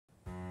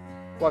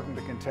Welcome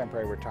to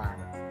Contemporary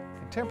Retirement.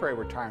 Contemporary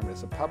Retirement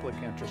is a public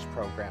interest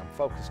program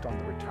focused on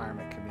the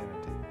retirement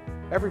community.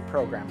 Every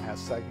program has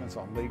segments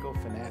on legal,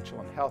 financial,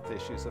 and health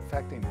issues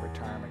affecting the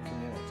retirement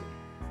community.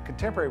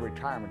 Contemporary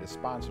Retirement is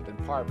sponsored in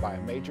part by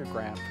a major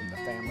grant from the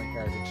Family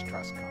Heritage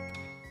Trust Company.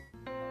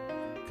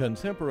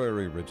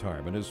 Contemporary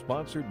Retirement is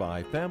sponsored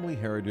by Family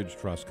Heritage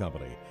Trust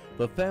Company.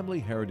 The Family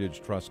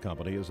Heritage Trust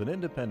Company is an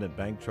independent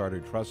bank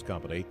chartered trust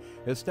company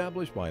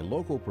established by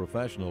local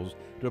professionals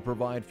to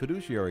provide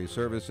fiduciary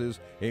services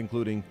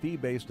including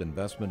fee-based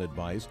investment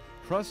advice,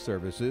 trust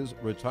services,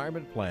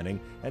 retirement planning,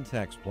 and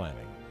tax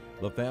planning.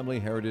 The Family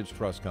Heritage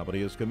Trust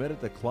Company is committed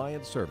to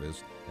client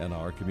service in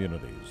our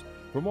communities.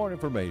 For more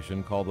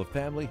information, call the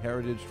Family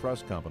Heritage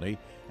Trust Company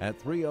at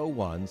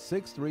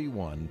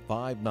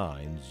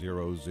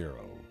 301-631-5900.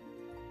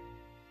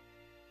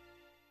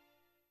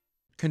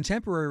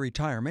 Contemporary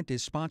Retirement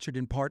is sponsored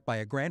in part by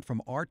a grant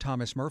from R.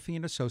 Thomas Murphy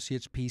 &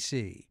 Associates,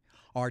 P.C.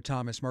 R.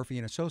 Thomas Murphy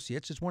 &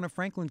 Associates is one of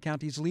Franklin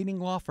County's leading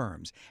law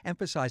firms,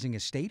 emphasizing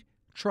estate,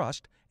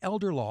 trust,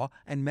 elder law,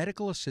 and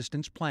medical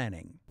assistance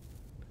planning.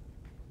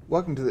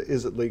 Welcome to the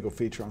Is It Legal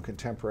feature on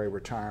Contemporary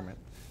Retirement.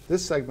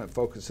 This segment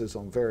focuses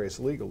on various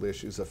legal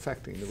issues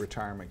affecting the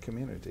retirement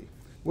community.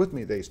 With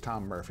me today is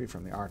Tom Murphy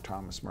from the R.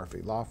 Thomas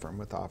Murphy Law Firm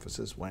with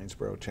offices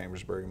Waynesboro,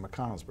 Chambersburg, and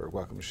McConnellsburg.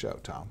 Welcome to the show,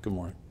 Tom. Good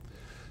morning.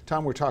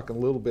 Tom, we're talking a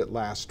little bit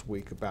last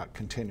week about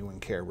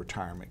continuing care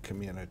retirement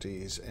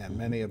communities, and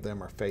many of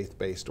them are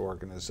faith-based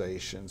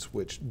organizations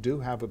which do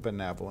have a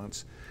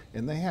benevolence,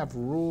 and they have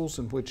rules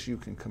in which you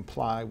can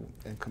comply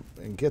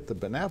and get the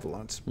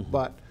benevolence,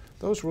 but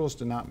those rules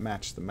do not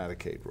match the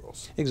Medicaid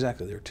rules.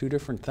 Exactly. They're two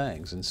different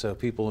things, and so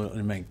people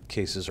in many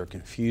cases are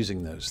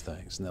confusing those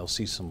things, and they'll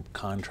see some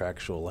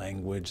contractual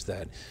language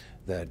that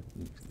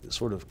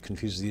sort of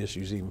confuses the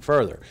issues even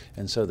further.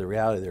 And so the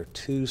reality, they're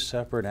two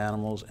separate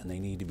animals and they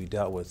need to be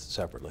dealt with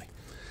separately.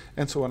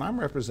 And so when I'm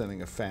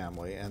representing a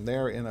family and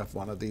they're in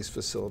one of these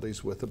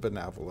facilities with a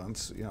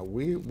benevolence, you know,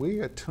 we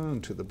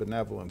attune to the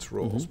benevolence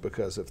rules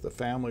because if the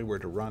family were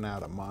to run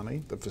out of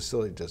money, the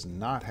facility does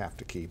not have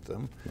to keep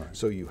them. Right.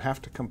 So you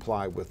have to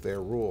comply with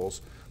their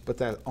rules, but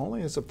that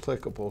only is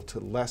applicable to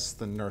less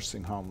than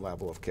nursing home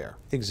level of care.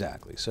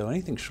 Exactly. So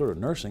anything short of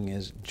nursing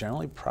is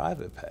generally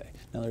private pay.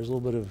 Now there's a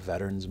little bit of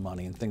veterans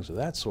money and things of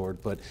that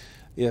sort, but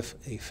if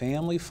a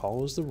family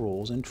follows the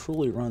rules and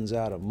truly runs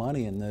out of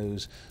money in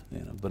those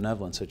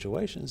benevolent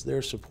situations,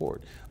 there's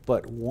support.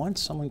 But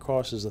once someone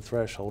crosses the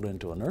threshold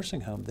into a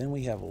nursing home, then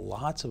we have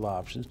lots of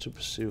options to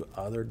pursue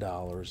other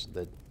dollars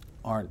that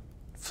aren't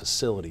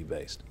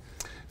facility-based.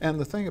 And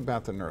the thing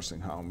about the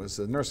nursing home is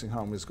the nursing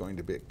home is going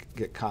to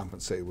get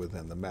compensated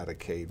within the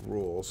Medicaid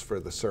rules for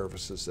the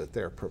services that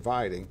they're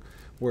providing,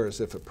 whereas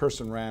if a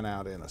person ran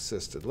out in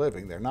assisted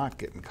living, they're not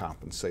getting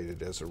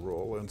compensated as a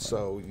rule, and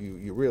so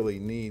you really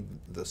need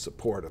the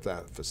support of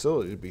that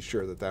facility to be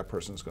sure that that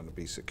person is going to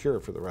be secure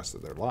for the rest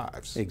of their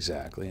lives.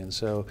 Exactly, and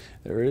so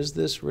there is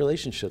this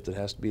relationship that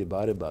has to be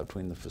abided by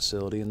between the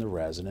facility and the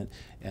resident,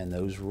 and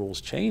those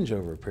rules change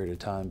over a period of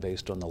time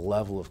based on the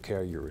level of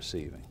care you're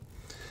receiving.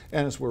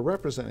 And as we're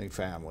representing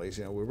families,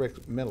 you know, we're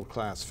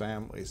middle-class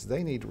families,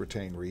 they need to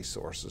retain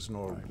resources in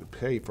order to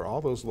pay for all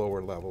those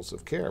lower levels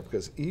of care,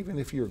 because even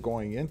if you're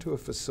going into a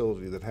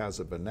facility that has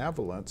a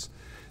benevolence,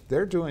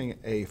 they're doing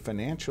a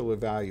financial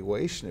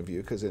evaluation of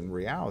you, because in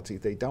reality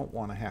they don't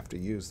want to have to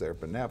use their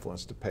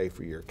benevolence to pay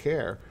for your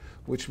care,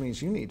 which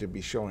means you need to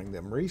be showing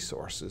them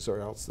resources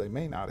or else they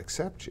may not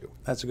accept you.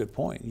 That's a good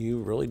point. You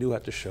really do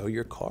have to show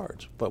your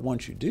cards. But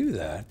once you do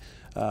that,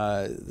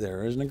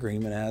 there is an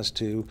agreement as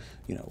to,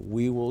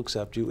 we will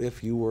accept you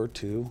if you were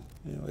to,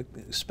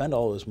 spend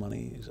all this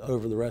money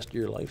over the rest of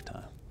your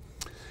lifetime.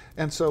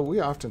 And so we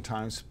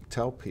oftentimes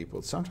tell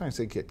people, sometimes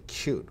they get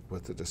cute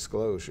with the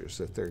disclosures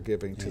that they're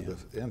giving to the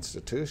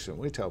institution.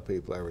 We tell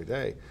people every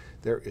day,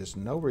 there is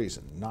no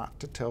reason not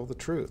to tell the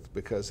truth,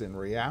 because in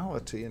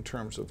reality, in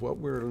terms of what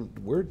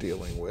we're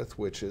dealing with,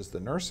 which is the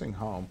nursing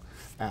home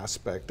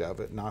aspect of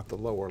it, not the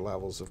lower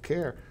levels of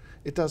care,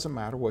 it doesn't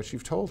matter what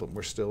you've told them.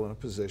 We're still in a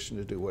position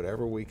to do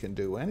whatever we can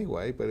do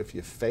anyway, but if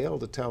you fail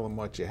to tell them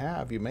what you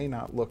have, you may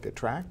not look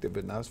attractive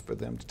enough for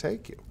them to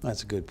take you.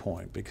 That's a good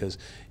point, because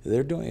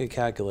they're doing a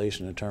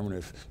calculation to determine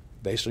if,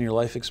 based on your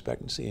life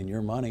expectancy and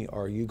your money,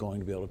 are you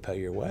going to be able to pay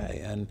your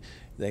way? And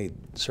they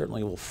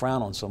certainly will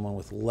frown on someone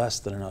with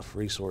less than enough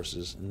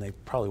resources, and they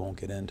probably won't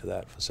get into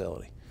that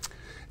facility.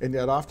 And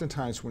yet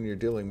oftentimes when you're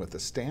dealing with a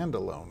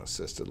standalone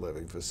assisted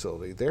living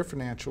facility, their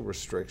financial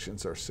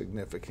restrictions are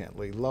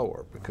significantly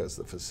lower, because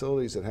the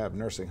facilities that have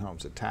nursing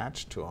homes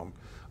attached to them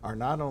are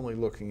not only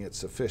looking at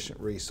sufficient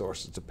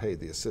resources to pay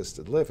the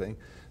assisted living,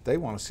 they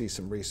want to see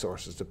some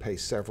resources to pay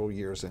several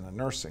years in a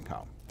nursing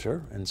home.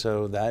 Sure, and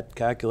so that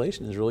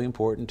calculation is really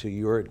important to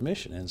your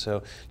admission. And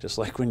so just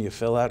like when you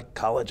fill out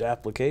college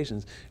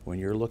applications, when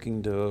you're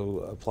looking to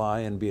apply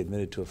and be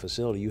admitted to a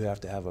facility, you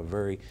have to have a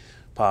very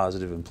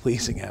positive and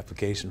pleasing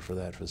application for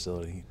that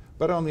facility.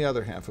 But on the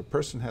other hand, if a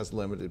person has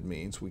limited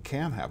means, we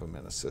can have them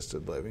in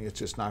assisted living. It's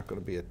just not going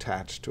to be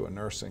attached to a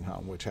nursing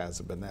home, which has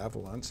a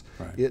benevolence.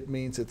 Right. It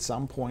means at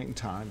some point in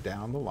time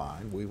down the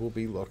line, we will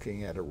be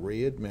looking at a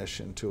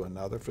readmission to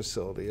another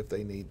facility if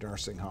they need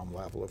nursing home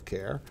level of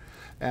care,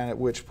 and at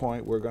which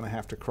point we're going to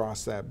have to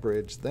cross that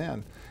bridge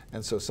then.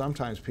 And so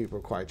sometimes people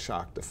are quite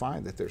shocked to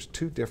find that there's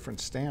two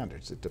different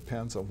standards. It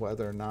depends on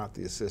whether or not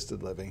the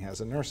assisted living has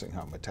a nursing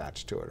home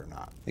attached to it or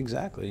not.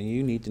 Exactly, and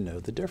you need to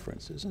know the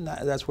differences. And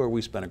that's where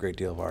we spend a great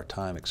deal of our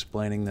time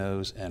explaining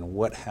those and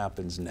what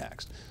happens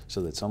next,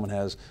 so that someone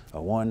has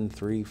a 1,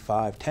 3,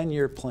 5,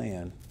 10-year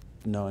plan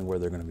knowing where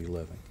they're going to be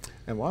living.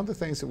 And one of the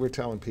things that we're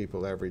telling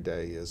people every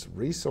day is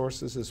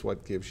resources is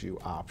what gives you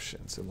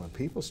options. And when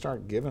people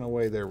start giving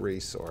away their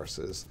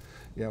resources,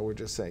 you know, we're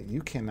just saying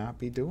you cannot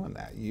be doing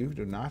that. You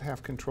do not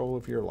have control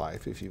of your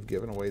life if you've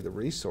given away the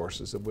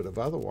resources that would have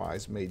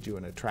otherwise made you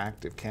an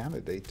attractive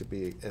candidate to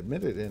be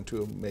admitted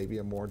into maybe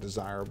a more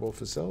desirable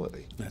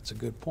facility. That's a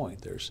good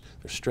point. There's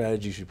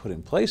strategies you put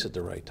in place at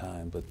the right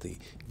time, but the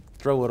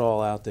throw it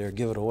all out there,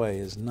 give it away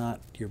is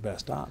not your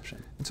best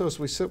option. And so as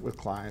we sit with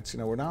clients, you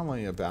know, we're not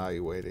only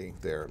evaluating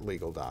their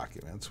legal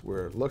documents,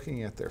 we're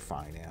looking at their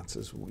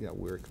finances. You know,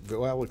 we're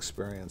well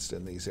experienced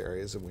in these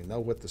areas, and we know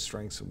what the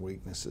strengths and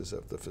weaknesses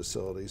of the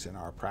facilities in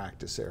our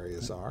practice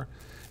areas are.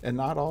 And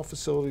not all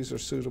facilities are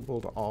suitable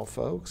to all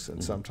folks,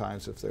 and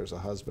sometimes if there's a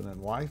husband and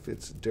wife,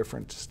 it's a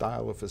different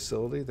style of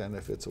facility than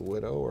if it's a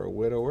widow or a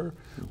widower,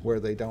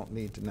 where they don't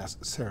need to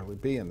necessarily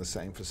be in the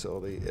same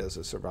facility as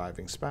a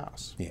surviving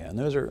spouse. Yeah, and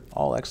those are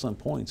all excellent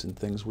points and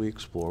things we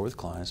explore with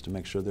clients to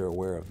make sure they're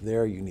aware of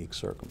their unique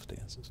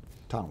circumstances.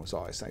 Tom, as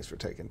always, thanks for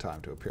taking time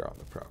to appear on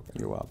the program.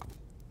 You're welcome.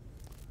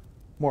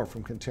 More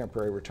from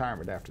Contemporary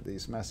Retirement after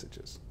these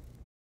messages.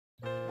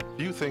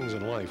 Few things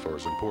in life are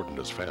as important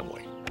as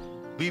family.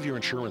 Leave your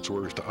insurance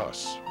worries to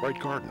us. Write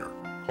Gardner.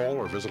 Call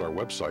or visit our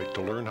website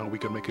to learn how we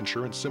can make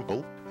insurance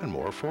simple and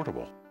more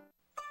affordable.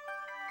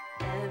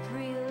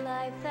 Every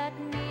life that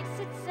meets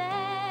its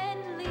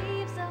end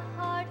leaves a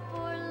heart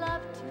for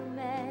love to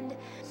mend.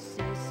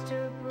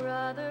 Sister,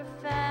 brother,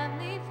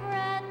 family,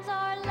 friends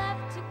are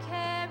left to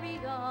carry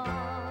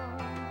on.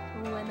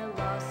 When the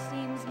loss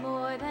seems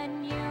more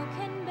than you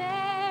can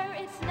bear,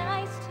 it's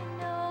nice to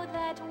know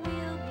that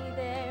we'll be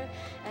there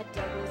at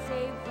Double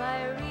Save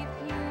Fiery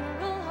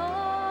Funeral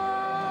Home.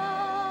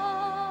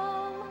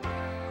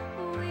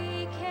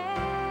 We care.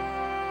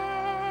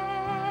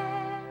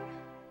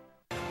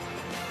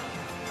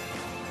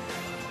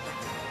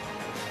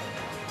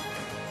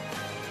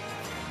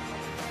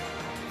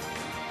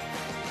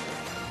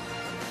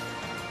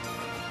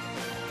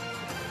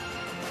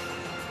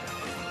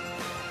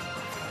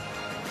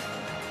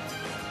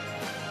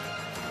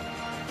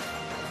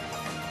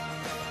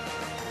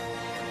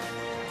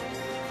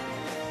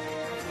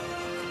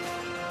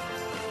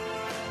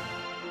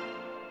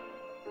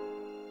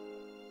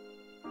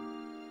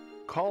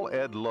 Call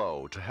Ed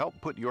Lowe to help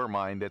put your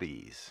mind at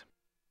ease.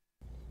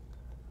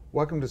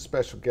 Welcome to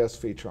special guest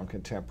feature on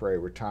Contemporary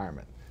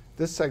Retirement.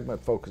 This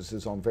segment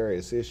focuses on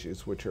various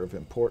issues which are of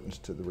importance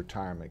to the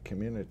retirement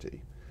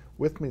community.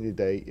 With me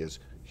today is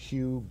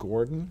Hugh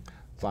Gordon,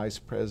 Vice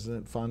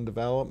President, Fund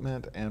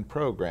Development and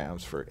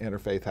Programs for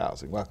Interfaith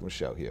Housing. Welcome to the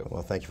show, Hugh.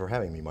 Well, thank you for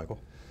having me, Michael.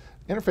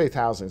 Interfaith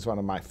Housing is one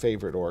of my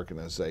favorite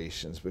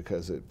organizations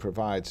because it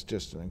provides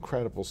just an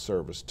incredible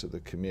service to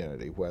the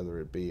community, whether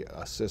it be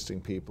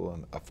assisting people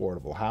in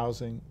affordable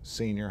housing,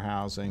 senior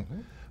housing.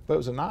 But it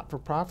was a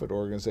not-for-profit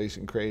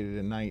organization created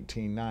in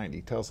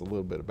 1990. Tell us a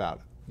little bit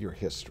about your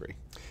history.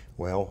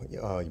 Well,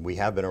 we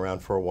have been around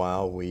for a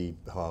while. We,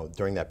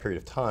 during that period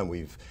of time,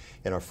 we've,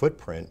 in our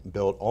footprint,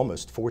 built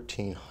almost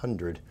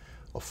 1,400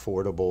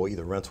 affordable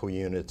either rental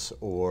units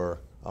or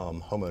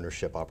home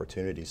ownership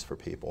opportunities for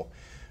people.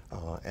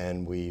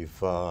 And we've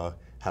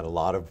had a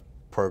lot of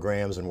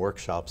programs and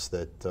workshops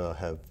that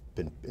have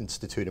been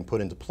instituted and put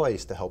into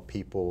place to help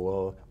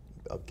people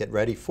get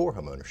ready for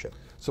home ownership.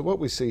 So what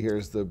we see here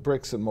is the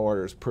bricks and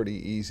mortar is pretty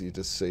easy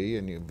to see,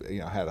 and you've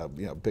had a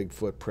big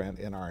footprint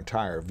in our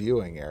entire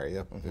viewing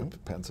area,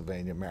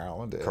 Pennsylvania,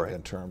 Maryland,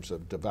 in terms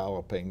of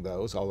developing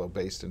those. Although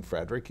based in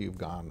Frederick, you've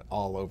gone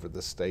all over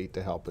the state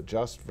to help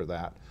adjust for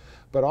that.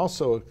 But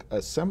also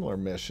a similar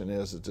mission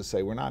is to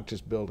say we're not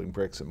just building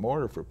bricks and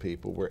mortar for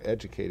people, we're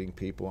educating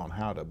people on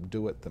how to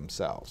do it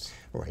themselves.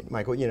 Right,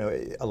 Michael,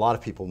 a lot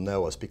of people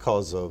know us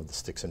because of the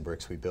sticks and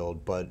bricks we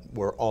build, but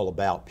we're all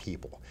about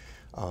people.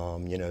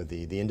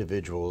 The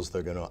individuals,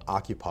 they're going to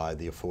occupy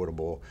the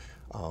affordable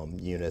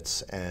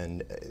units,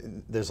 and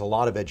there's a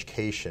lot of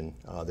education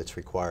that's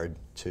required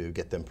to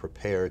get them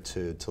prepared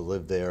to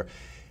live there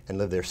and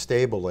live there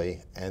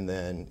stably and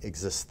then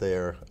exist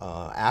there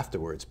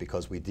afterwards,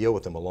 because we deal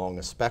with them along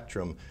a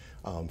spectrum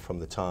from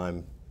the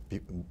time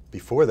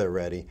before they're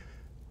ready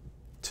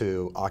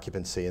to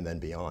occupancy and then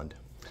beyond.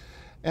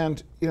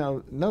 And you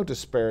know, no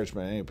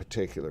disparagement in any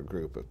particular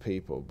group of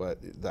people, but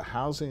the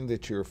housing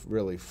that you're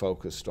really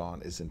focused on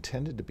is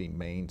intended to be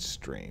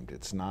mainstreamed.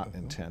 It's not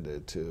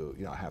intended to,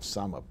 you know, have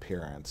some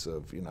appearance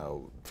of, you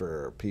know,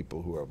 for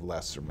people who have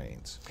lesser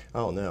means.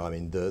 Oh no, I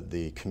mean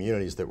the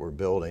communities that we're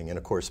building, and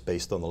of course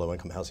based on the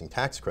low-income housing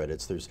tax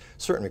credits, there's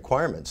certain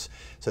requirements.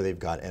 So they've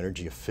got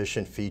energy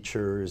efficient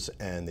features,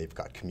 and they've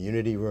got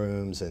community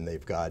rooms, and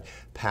they've got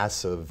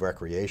passive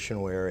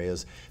recreational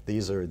areas.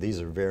 These are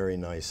very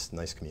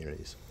nice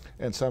communities.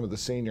 And some of the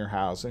senior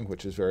housing,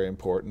 which is very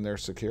important, they're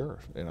secure.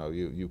 You know,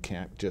 you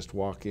can't just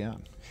walk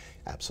in.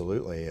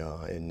 Absolutely.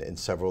 In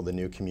several of the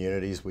new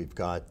communities, we've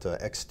got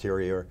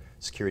exterior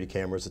security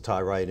cameras that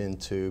tie right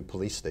into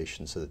police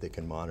stations so that they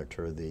can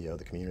monitor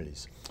the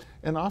communities.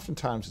 And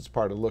oftentimes it's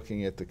part of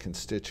looking at the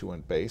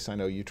constituent base. I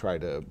know you try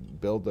to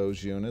build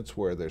those units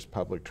where there's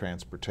public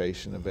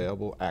transportation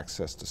available,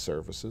 access to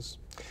services.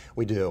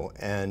 We do,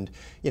 and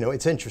you know,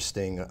 it's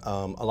interesting.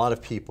 A lot of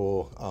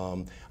people,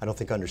 I don't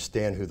think,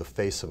 understand who the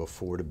face of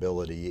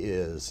affordability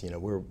is. You know,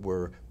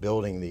 we're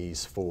building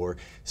these for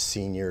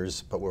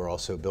seniors, but we're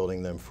also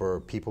building them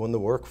for people in the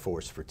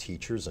workforce, for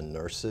teachers and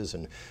nurses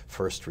and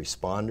first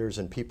responders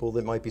and people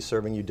that might be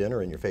serving you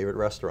dinner in your favorite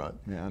restaurant.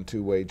 Yeah, and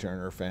to wage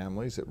earner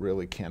families, it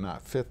really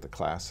cannot fit the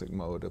classic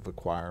mode of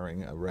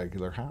acquiring a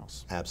regular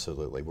house.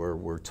 Absolutely,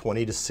 we're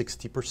 20 to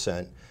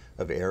 60%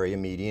 of area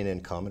median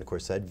income, and of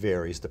course that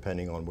varies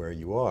depending on where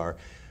you are,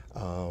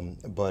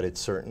 but it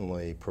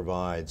certainly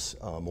provides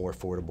more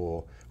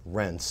affordable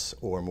rents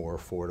or more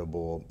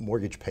affordable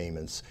mortgage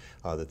payments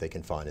that they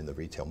can find in the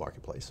retail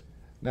marketplace.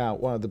 Now,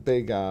 one of the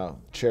big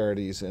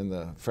charities in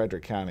the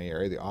Frederick County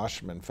area, the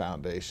Oshman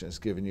Foundation, has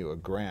given you a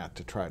grant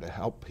to try to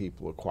help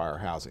people acquire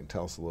housing.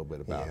 Tell us a little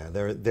bit about it.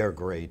 Yeah, they're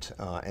great,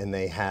 and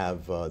they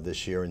have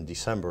this year in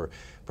December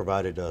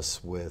provided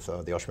us with,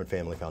 the Oshman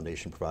Family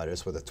Foundation provided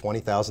us with a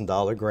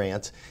 $20,000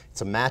 grant.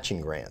 It's a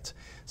matching grant.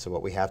 So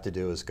what we have to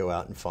do is go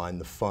out and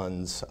find the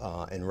funds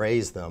and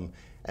raise them,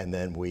 and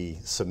then we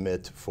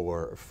submit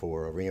for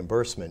a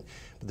reimbursement.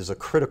 But there's a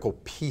critical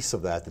piece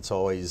of that that's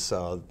always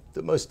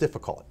the most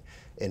difficult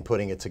in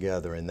putting it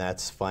together, and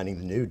that's finding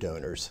the new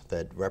donors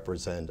that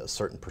represent a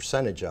certain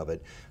percentage of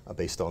it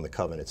based on the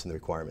covenants and the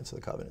requirements of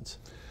the covenants.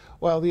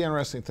 Well, the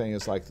interesting thing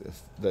is, like,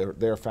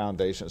 their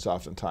foundation is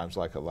oftentimes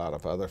like a lot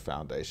of other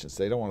foundations.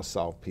 They don't want to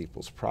solve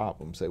people's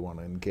problems. They want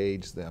to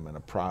engage them in a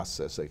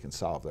process they can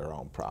solve their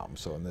own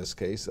problems. So in this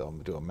case, they'll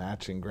do a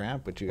matching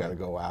grant, but you got to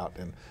go out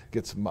and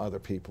get some other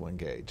people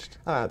engaged.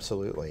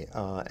 Absolutely,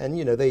 and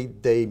you know,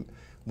 they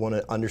want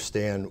to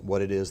understand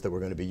what it is that we're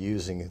going to be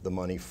using the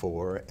money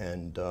for,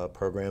 and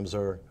programs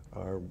are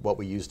what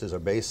we used as our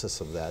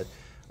basis of that,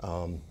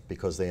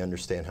 because they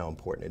understand how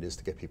important it is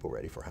to get people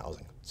ready for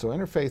housing. So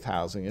Interfaith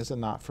Housing is a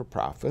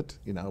not-for-profit,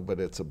 you know, but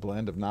it's a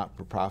blend of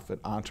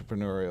not-for-profit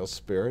entrepreneurial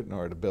spirit. In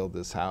order to build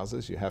these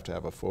houses, you have to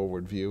have a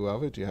forward view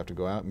of it. You have to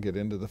go out and get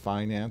into the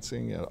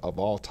financing of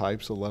all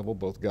types of level,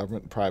 both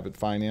government and private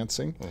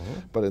financing.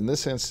 But in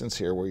this instance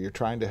here, where you're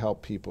trying to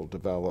help people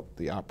develop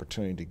the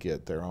opportunity to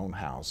get their own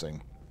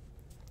housing,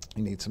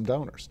 you need some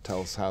donors.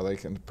 Tell us how they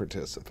can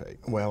participate.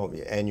 Well,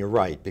 and you're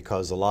right,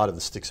 because a lot of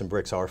the sticks and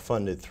bricks are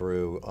funded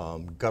through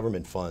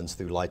government funds,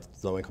 through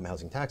low-income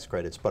housing tax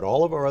credits, but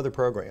all of our other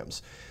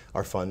programs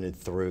are funded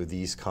through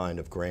these kind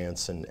of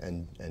grants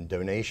and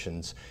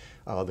donations.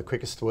 The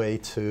quickest way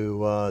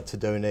to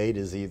donate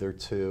is either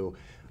to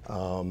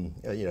you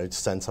know,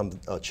 send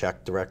a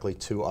check directly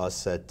to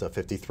us at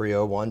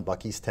 5301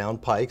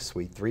 Buckystown Pike,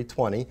 Suite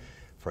 320,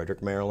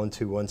 Frederick, Maryland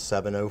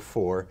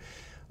 21704.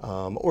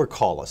 Or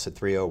call us at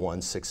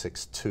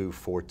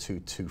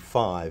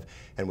 301-662-4225,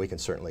 and we can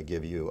certainly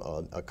give you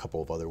a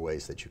couple of other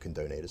ways that you can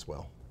donate as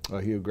well. Well,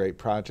 Hugh, great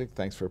project.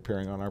 Thanks for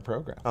appearing on our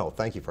program. Oh,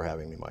 thank you for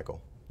having me,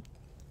 Michael.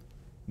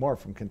 More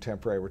from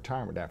Contemporary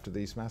Retirement after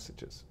these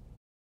messages.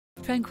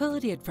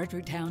 Tranquility at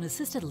Fredericktown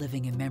Assisted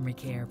Living and Memory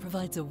Care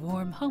provides a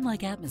warm,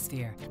 home-like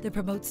atmosphere that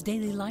promotes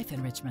daily life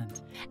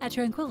enrichment. At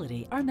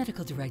Tranquility, our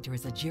medical director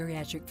is a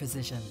geriatric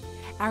physician.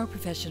 Our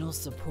professionals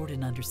support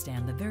and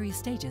understand the various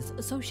stages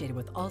associated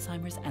with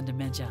Alzheimer's and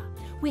dementia.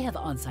 We have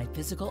on-site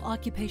physical,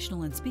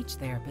 occupational, and speech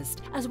therapists,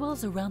 as well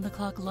as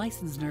around-the-clock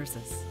licensed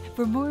nurses.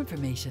 For more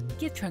information,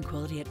 give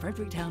Tranquility at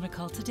Fredericktown a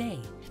call today,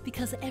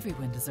 because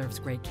everyone deserves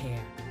great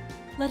care.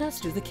 Let us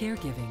do the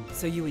caregiving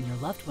so you and your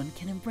loved one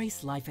can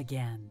embrace life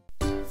again.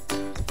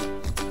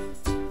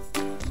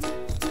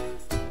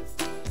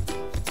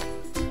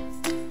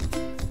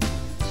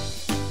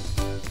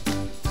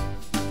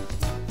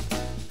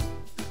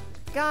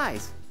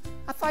 Guys,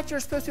 I thought you were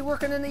supposed to be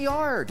working in the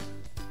yard.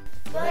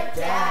 But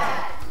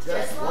Dad,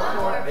 just one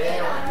more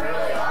bid on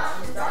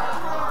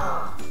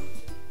HurleyAuctions.com.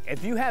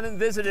 If you haven't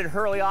visited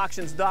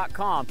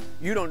HurleyAuctions.com,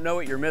 you don't know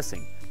what you're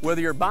missing. Whether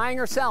you're buying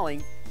or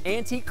selling,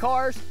 antique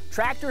cars,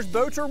 tractors,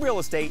 boats, or real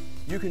estate,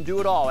 you can do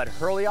it all at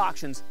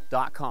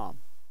HurleyAuctions.com.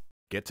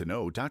 Get to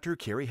know Dr.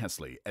 Carrie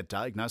Hesley at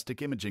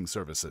Diagnostic Imaging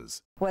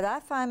Services. What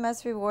I find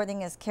most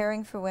rewarding is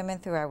caring for women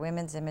through our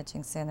Women's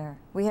Imaging Center.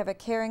 We have a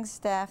caring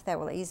staff that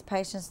will ease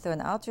patients through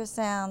an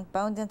ultrasound,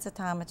 bone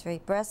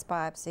densitometry, breast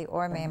biopsy,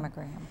 or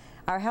mammogram.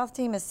 Our health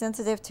team is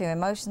sensitive to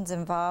emotions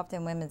involved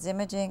in women's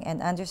imaging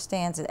and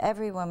understands that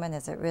every woman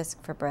is at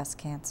risk for breast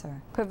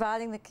cancer.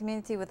 Providing the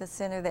community with a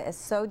center that is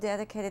so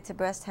dedicated to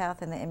breast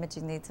health and the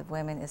imaging needs of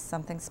women is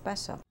something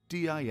special.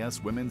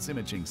 DIS Women's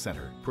Imaging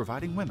Center,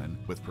 providing women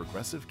with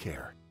progressive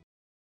care.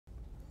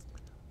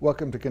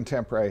 Welcome to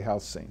Contemporary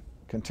Health Scene.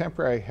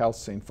 Contemporary Health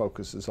Scene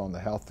focuses on the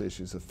health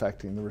issues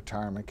affecting the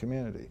retirement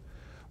community.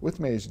 With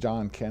me is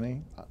John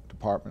Kenny,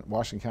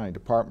 Washington County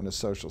Department of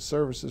Social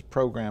Services,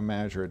 Program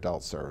Manager,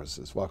 Adult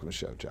Services. Welcome to the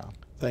show, John.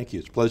 Thank you.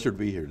 It's a pleasure to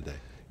be here today.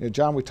 You know,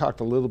 John, we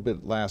talked a little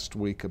bit last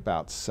week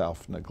about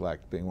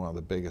self-neglect being one of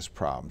the biggest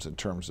problems in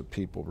terms of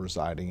people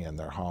residing in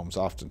their homes,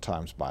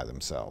 oftentimes by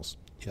themselves.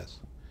 Yes,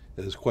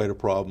 it is quite a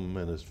problem,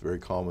 and it's very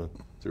common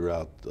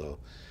throughout the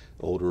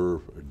older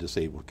or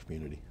disabled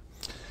community.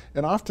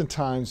 And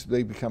oftentimes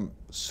they become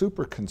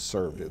super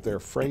conservative. They're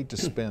afraid to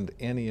spend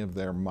any of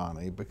their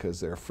money because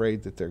they're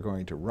afraid that they're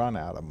going to run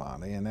out of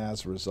money, and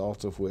as a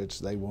result of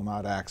which they will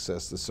not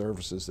access the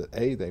services that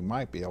A, they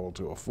might be able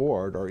to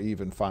afford, or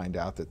even find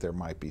out that there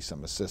might be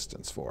some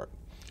assistance for it.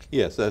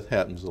 Yes, that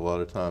happens a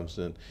lot of times,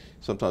 and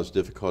sometimes it's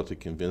difficult to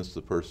convince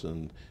the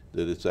person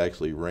that it's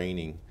actually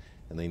raining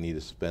and they need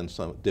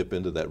to dip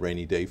into that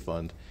rainy day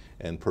fund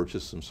and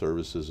purchase some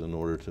services in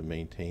order to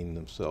maintain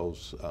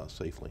themselves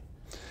safely.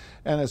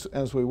 And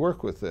as we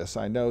work with this,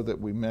 I know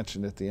that we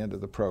mentioned at the end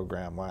of the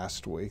program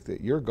last week that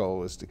your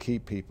goal is to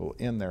keep people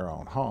in their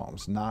own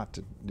homes, not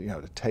to,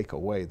 to take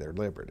away their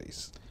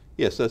liberties.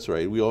 Yes, that's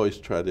right. We always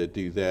try to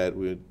do that.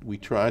 We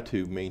try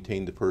to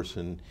maintain the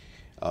person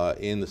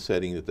in the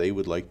setting that they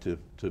would like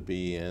to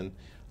be in,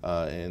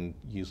 and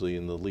usually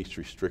in the least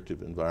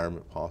restrictive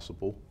environment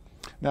possible.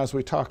 Now, as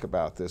we talk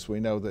about this,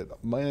 we know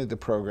that many of the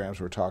programs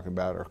we're talking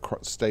about are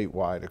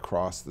statewide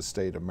across the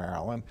state of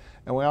Maryland,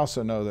 and we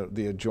also know that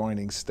the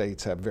adjoining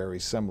states have very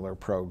similar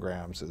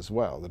programs as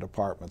well. The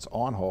departments,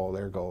 on whole,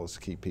 their goal is to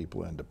keep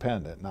people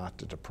independent, not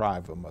to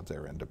deprive them of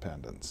their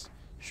independence.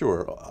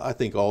 Sure. I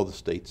think all the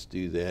states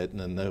do that,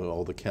 and I know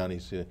all the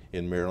counties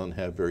in Maryland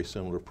have very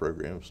similar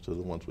programs to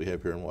the ones we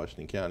have here in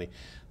Washington County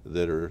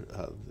that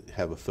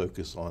have a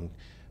focus on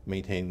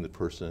maintaining the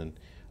person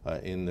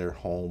in their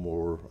home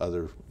or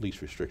other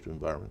least restrictive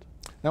environment.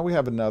 Now we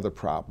have another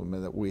problem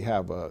in that we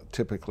have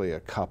typically a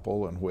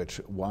couple in which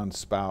one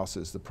spouse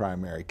is the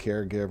primary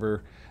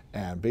caregiver,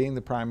 and being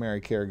the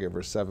primary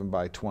caregiver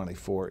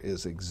 7/24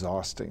 is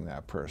exhausting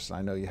that person.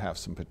 I know you have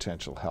some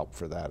potential help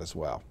for that as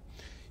well.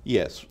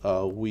 Yes,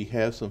 we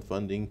have some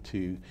funding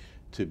to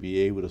be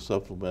able to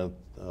supplement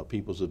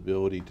people's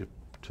ability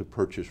to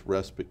purchase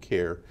respite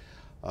care.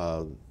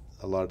 A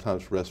lot of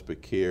times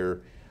respite care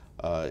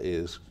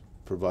is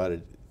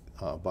provided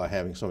by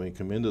having somebody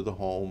come into the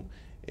home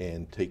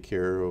and take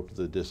care of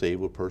the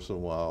disabled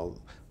person while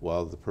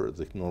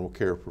the normal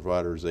care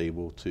provider is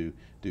able to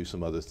do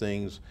some other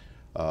things.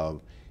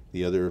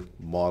 The other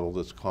model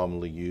that's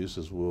commonly used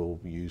is we'll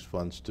use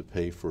funds to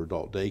pay for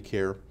adult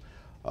daycare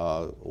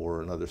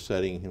or another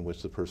setting in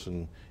which the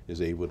person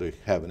is able to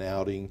have an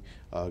outing,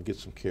 get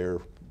some care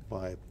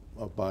by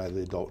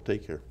the adult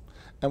daycare.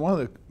 And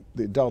one of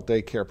the adult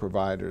daycare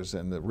providers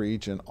in the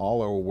region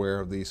all are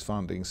aware of these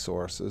funding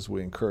sources.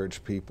 We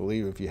encourage people,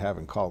 even if you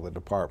haven't called the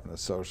Department of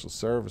Social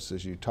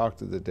Services, you talk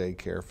to the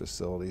daycare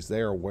facilities.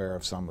 They're aware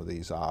of some of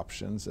these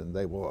options, and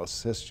they will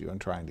assist you in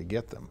trying to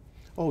get them.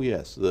 Oh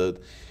yes, the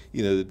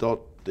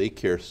adult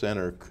daycare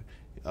center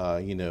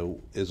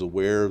is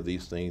aware of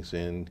these things,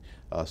 and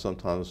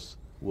sometimes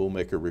we'll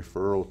make a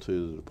referral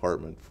to the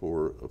department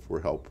for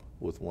help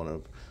with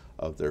one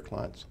of their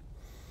clients.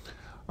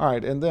 All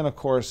right, and then of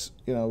course,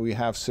 we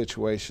have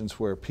situations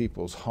where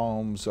people's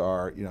homes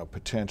are,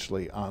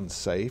 potentially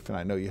unsafe, and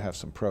I know you have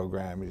some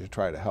programming to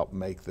try to help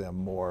make them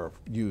more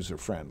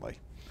user-friendly.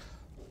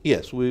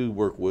 Yes, we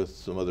work with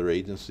some other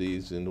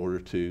agencies in order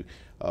to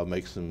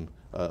make some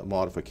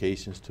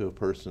modifications to a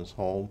person's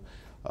home,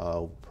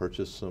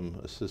 purchase some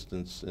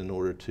assistance in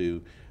order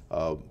to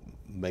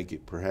make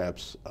it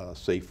perhaps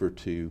safer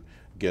to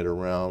get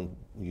around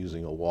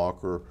using a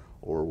walker,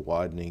 or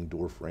widening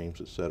door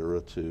frames,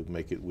 etc., to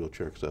make it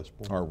wheelchair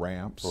accessible. Or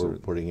ramps. Or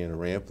putting in a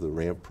ramp. The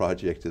ramp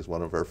project is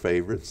one of our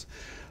favorites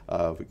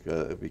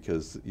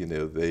because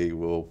they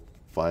will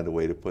find a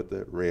way to put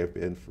that ramp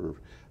in for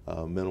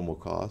minimal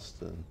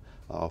cost and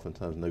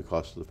oftentimes no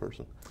cost to the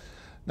person.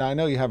 Now, I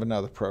know you have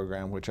another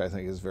program which I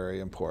think is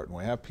very important.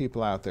 We have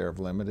people out there of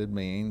limited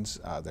means.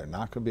 They're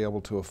not going to be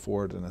able to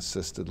afford an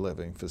assisted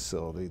living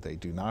facility. They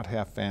do not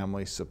have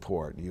family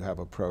support. You have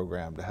a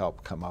program to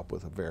help come up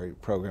with a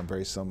program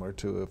very similar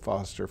to a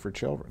foster for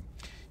children.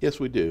 Yes,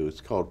 we do.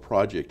 It's called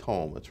Project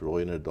Home. It's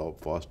really an adult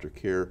foster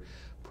care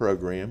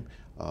program.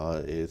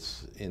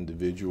 It's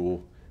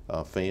individual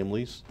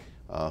families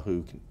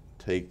who can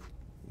take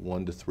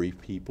 1 to 3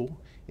 people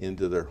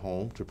into their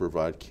home to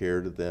provide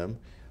care to them.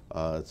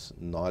 It's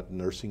not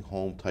nursing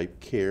home type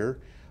care.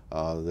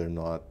 They're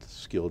not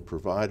skilled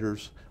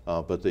providers,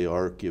 but they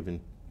are given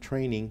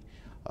training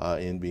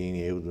in being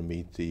able to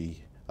meet the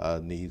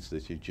needs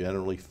that you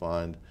generally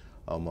find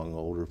among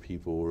older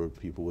people or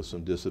people with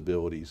some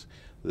disabilities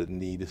that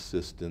need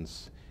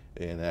assistance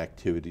and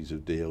activities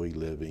of daily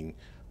living,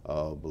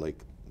 like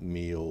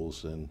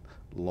meals and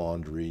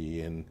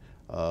laundry and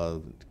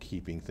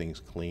keeping things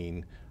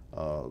clean,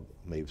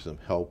 maybe some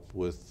help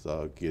with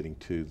getting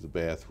to the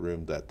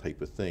bathroom, that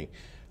type of thing.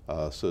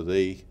 So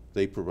they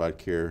provide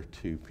care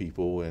to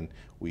people, and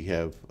we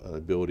have an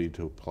ability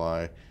to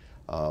apply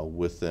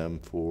with them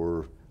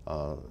for,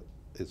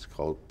 it's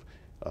called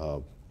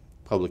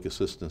public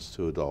assistance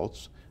to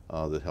adults,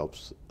 that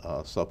helps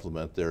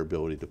supplement their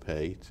ability to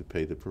pay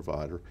the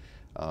provider.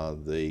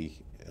 They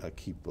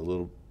keep a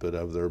little bit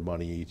of their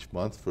money each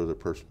month for their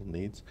personal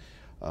needs.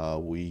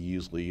 We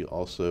usually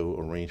also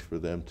arrange for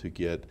them to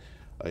get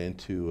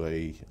into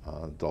a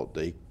adult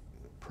day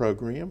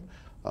program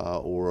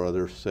or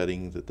other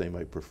setting that they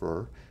might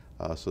prefer,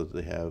 so that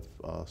they have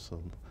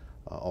some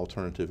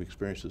alternative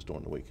experiences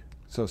during the week.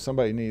 So if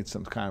somebody needs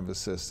some kind of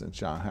assistance,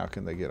 John, how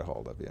can they get a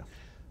hold of you?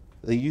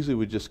 They usually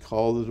would just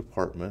call the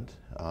department,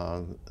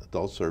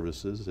 Adult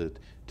Services, at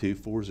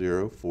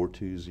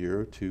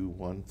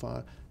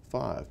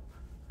 240-420-2155.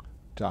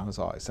 John, as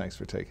always, thanks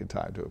for taking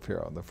time to appear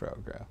on the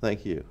program.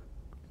 Thank you.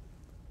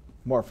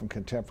 More from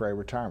Contemporary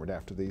Retirement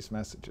after these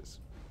messages.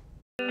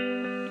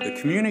 The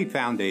Community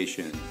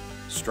Foundation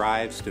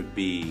strives to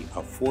be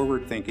a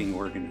forward-thinking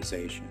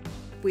organization.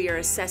 We are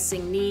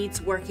assessing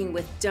needs, working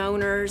with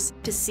donors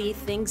to see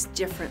things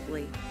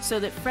differently, so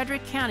that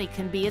Frederick County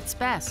can be its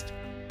best.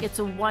 It's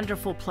a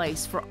wonderful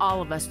place for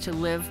all of us to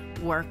live,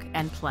 work,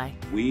 and play.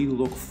 We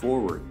look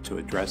forward to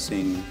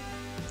addressing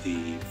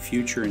the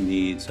future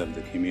needs of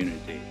the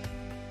community.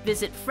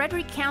 Visit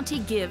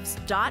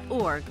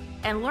frederickcountygives.org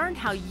and learn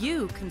how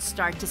you can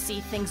start to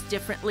see things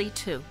differently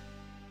too.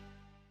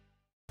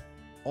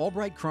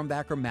 Albright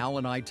Crumbacker Mal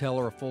and Idtel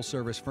are a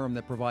full-service firm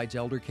that provides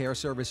elder care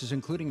services,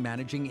 including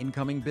managing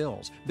incoming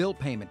bills, bill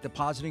payment,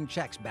 depositing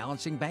checks,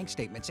 balancing bank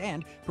statements,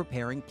 and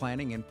preparing,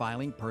 planning, and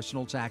filing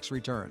personal tax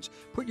returns.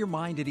 Put your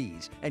mind at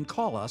ease and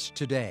call us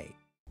today.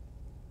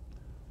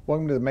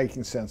 Welcome to the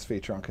Making Sense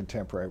feature on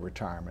Contemporary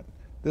Retirement.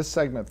 This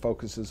segment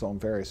focuses on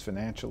various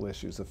financial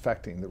issues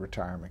affecting the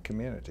retirement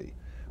community.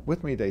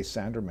 With me today,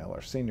 Sandra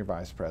Miller, Senior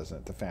Vice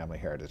President at the Family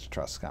Heritage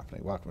Trust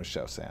Company. Welcome to the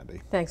show,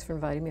 Sandy. Thanks for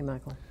inviting me,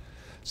 Michael.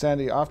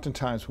 Sandy,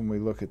 oftentimes when we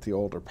look at the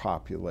older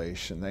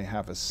population, they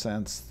have a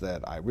sense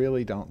that I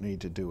really don't need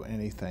to do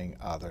anything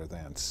other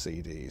than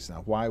CDs.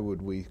 Now, why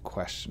would we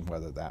question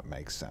whether that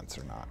makes sense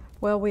or not?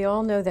 Well, we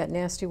all know that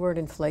nasty word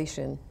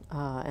inflation,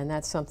 and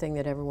that's something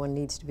that everyone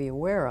needs to be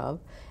aware of.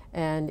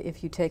 And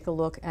if you take a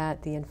look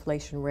at the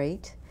inflation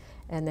rate,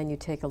 and then you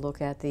take a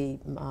look at the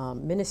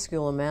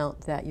minuscule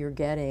amount that you're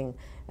getting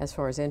as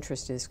far as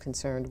interest is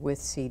concerned with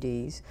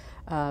CDs,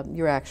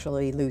 you're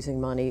actually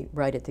losing money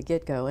right at the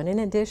get-go. And in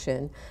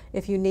addition,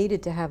 if you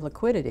needed to have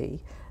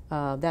liquidity,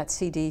 that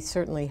CD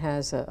certainly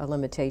has a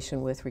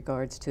limitation with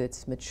regards to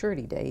its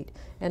maturity date,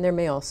 and there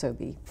may also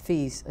be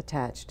fees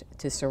attached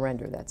to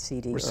surrender that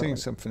CD We're early. seeing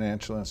some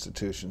financial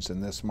institutions in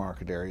this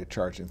market area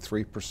charging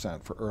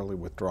 3% for early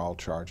withdrawal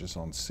charges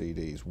on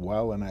CDs,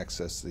 well in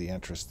excess of the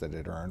interest that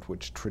it earned,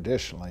 which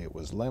traditionally it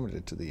was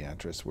limited to the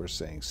interest. We're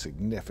seeing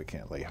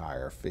significantly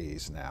higher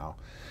fees now.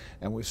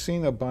 And we've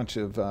seen a bunch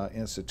of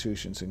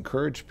institutions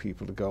encourage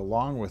people to go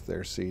along with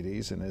their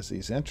CDs, and as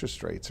these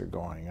interest rates are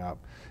going up,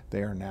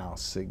 they are now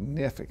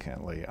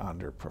significantly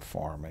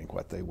underperforming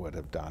what they would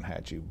have done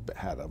had you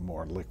had a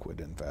more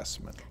liquid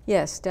investment.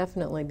 Yes,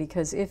 definitely,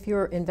 because if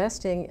you're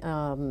investing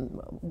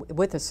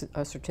with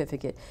a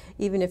certificate,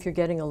 even if you're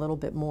getting a little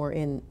bit more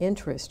in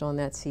interest on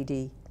that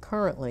CD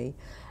currently,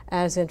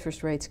 as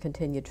interest rates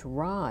continue to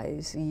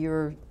rise,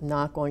 you're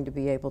not going to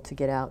be able to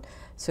get out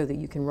so that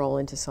you can roll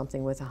into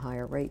something with a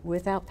higher rate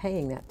without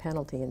paying that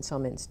penalty in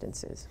some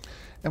instances.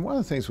 And one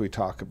of the things we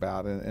talk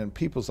about, and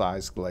people's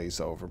eyes glaze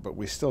over, but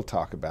we still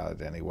talk about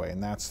it anyway,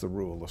 and that's the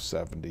rule of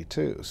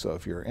 72. So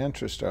if your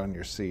interest on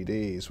your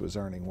CDs was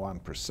earning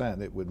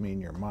 1%, it would mean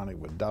your money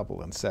would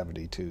double in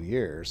 72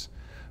 years.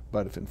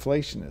 But if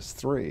inflation is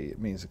 3, it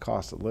means the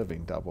cost of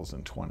living doubles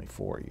in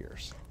 24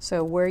 years.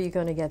 So where are you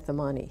going to get the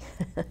money?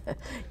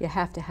 You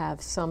have to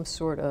have some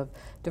sort of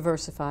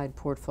diversified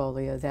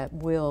portfolio that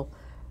will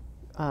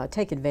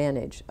take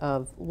advantage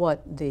of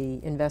what the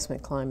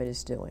investment climate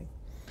is doing.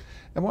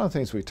 And one of the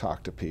things we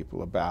talk to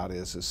people about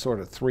is sort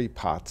of 3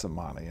 pots of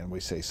money, and we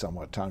say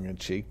somewhat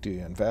tongue-in-cheek, do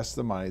you invest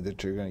the money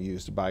that you're going to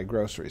use to buy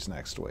groceries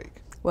next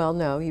week? Well,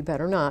 no, you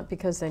better not,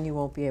 because then you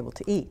won't be able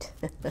to eat.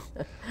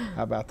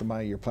 How about the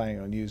money you're planning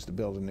on using to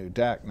build a new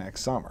deck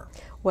next summer?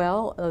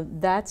 Well,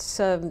 that's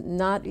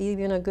not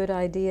even a good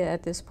idea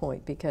at this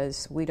point,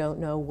 because we don't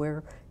know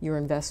where your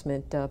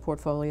investment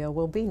portfolio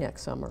will be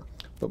next summer.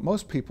 But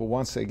most people,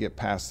 once they get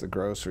past the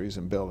groceries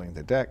and building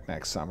the deck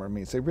next summer,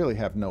 means they really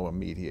have no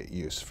immediate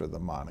use for the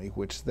money,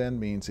 which then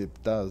means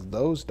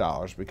those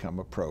dollars become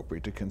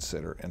appropriate to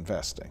consider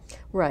investing.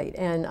 Right,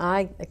 and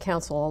I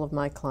counsel all of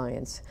my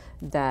clients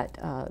that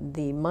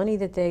the money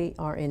that they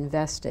are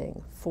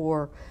investing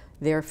for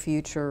their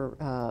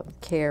future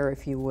care,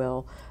 if you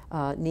will,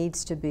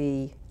 needs to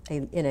be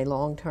in a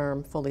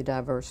long-term, fully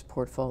diverse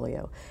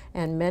portfolio.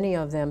 And many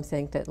of them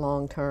think that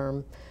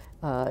long-term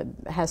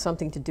has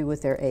something to do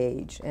with their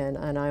age,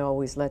 and I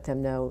always let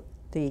them know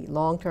the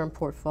long-term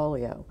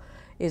portfolio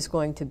is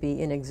going to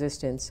be in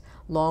existence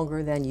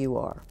longer than you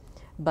are.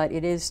 But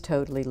it is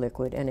totally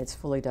liquid and it's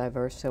fully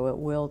diverse, so it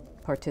will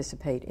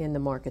participate in the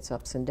market's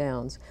ups and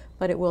downs,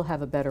 but it will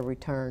have a better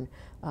return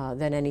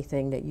than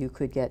anything that you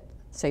could get,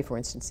 say for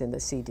instance, in the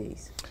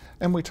CDs.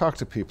 And we talk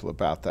to people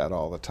about that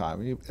all the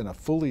time. In a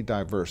fully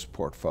diverse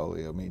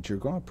portfolio means you're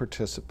going to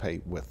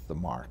participate with the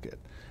market.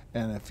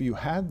 And if you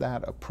had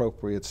that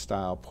appropriate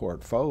style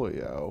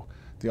portfolio,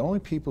 the only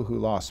people who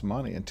lost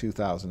money in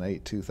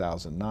 2008,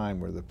 2009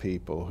 were the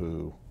people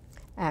who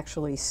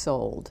actually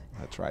sold.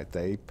 That's right,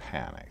 they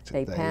panicked.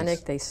 They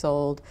panicked, they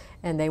sold,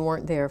 and they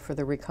weren't there for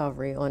the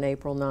recovery on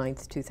April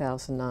 9th,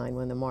 2009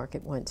 when the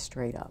market went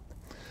straight up.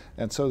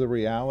 And so the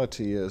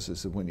reality is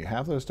that when you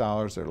have those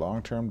dollars, they're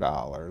long-term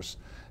dollars.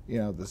 You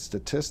know, the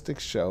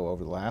statistics show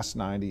over the last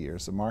 90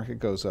 years, the market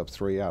goes up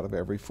 3 out of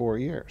every 4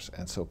 years.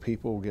 And so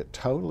people get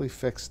totally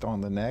fixed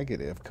on the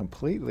negative,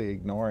 completely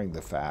ignoring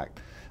the fact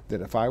that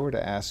if I were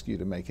to ask you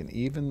to make an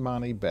even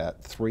money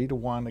bet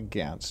 3-to-1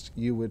 against,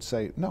 you would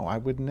say, no, I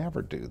would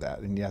never do that,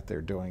 and yet they're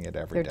doing it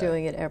every day. They're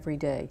doing it every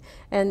day.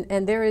 And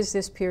there is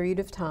this period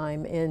of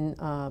time in,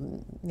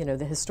 you know,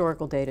 the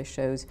historical data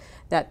shows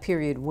that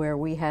period where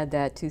we had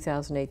that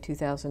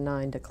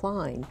 2008-2009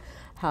 decline.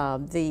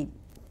 The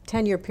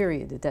 10-year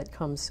period that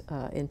comes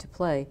into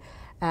play,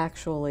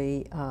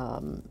 actually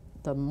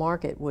the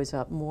market was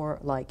up more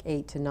like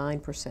 8 to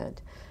 9%.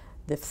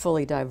 The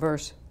fully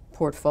diverse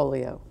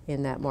portfolio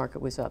in that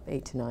market was up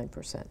 8 to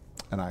 9%.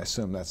 And I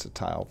assume that's a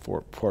tile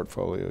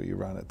portfolio you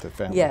run at the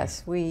family.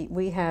 Yes,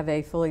 we have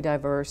a fully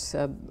diverse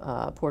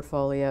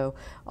portfolio,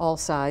 all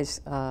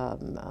size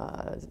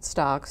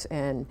stocks,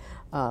 and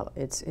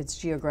it's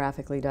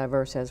geographically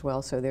diverse as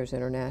well, so there's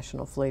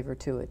international flavor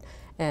to it.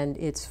 And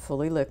it's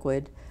fully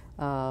liquid,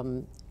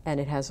 and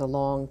it has a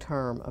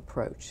long-term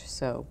approach.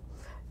 So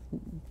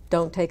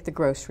don't take the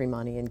grocery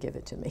money and give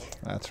it to me.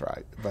 That's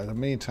right. But in the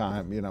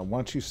meantime, you know,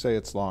 once you say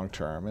it's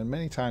long-term, and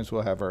many times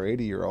we'll have our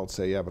 80-year-olds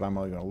say, yeah, but I'm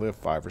only going to live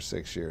 5 or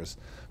 6 years.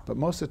 But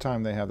most of the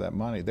time they have that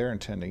money, they're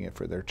intending it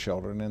for their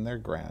children and their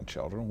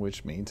grandchildren,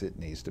 which means it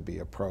needs to be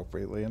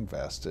appropriately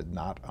invested,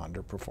 not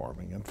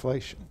underperforming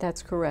inflation.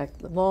 That's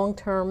correct.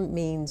 Long-term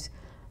means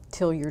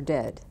till you're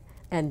dead,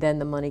 and then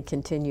the money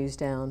continues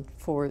down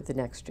for the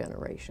next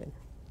generation.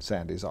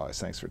 Sandy, as always,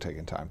 thanks for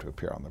taking time to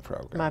appear on the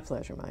program. My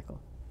pleasure,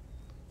 Michael.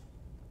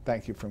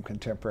 Thank you from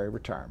Contemporary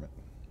Retirement.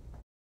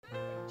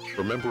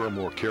 Remember a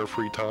more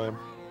carefree time?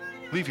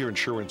 Leave your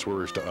insurance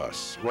worries to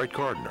us, Wright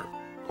Gardner.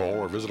 Call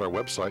or visit our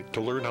website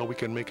to learn how we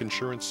can make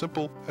insurance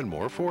simple and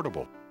more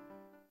affordable.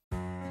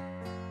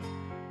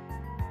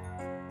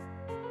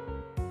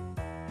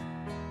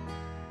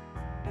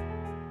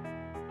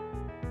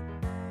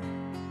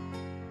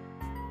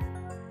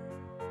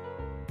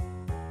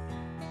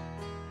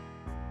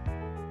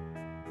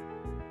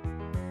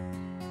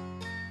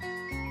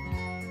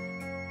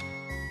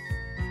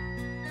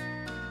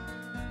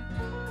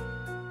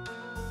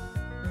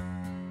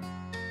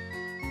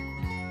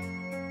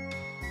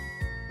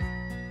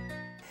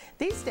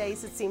 These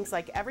days, it seems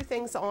like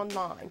everything's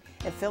online,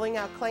 and filling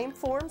out claim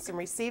forms and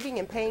receiving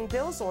and paying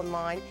bills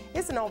online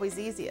isn't always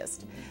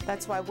easiest.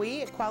 That's why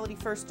we at Quality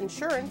First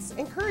Insurance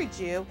encourage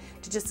you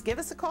to just give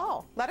us a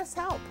call. Let us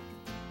help.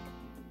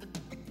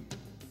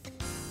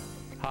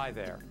 Hi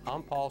there,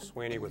 I'm Paul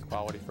Sweeney with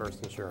Quality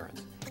First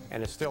Insurance,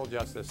 and it's still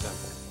just this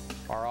simple.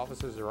 Our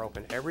offices are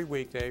open every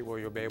weekday where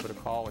you'll be able to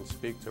call and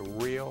speak to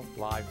real,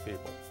 live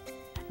people.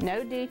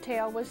 No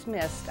detail was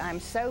missed. I'm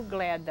so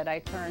glad that I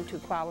turned to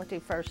Quality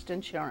First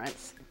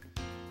Insurance.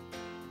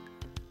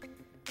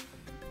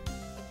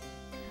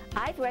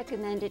 I've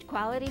recommended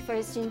Quality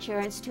First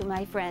Insurance to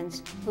my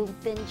friends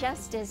who've been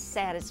just as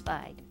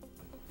satisfied.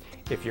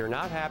 If you're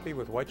not happy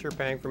with what you're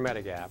paying for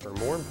Medigap, or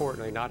more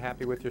importantly, not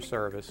happy with your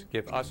service,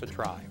 give us a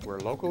try.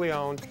 We're locally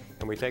owned,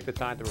 and we take the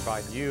time to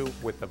provide you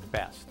with the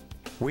best.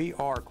 We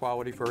are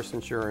Quality First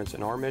Insurance,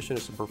 and our mission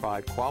is to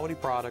provide quality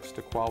products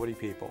to quality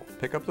people.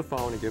 Pick up the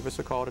phone and give us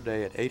a call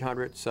today at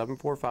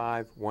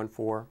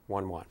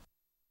 800-745-1411.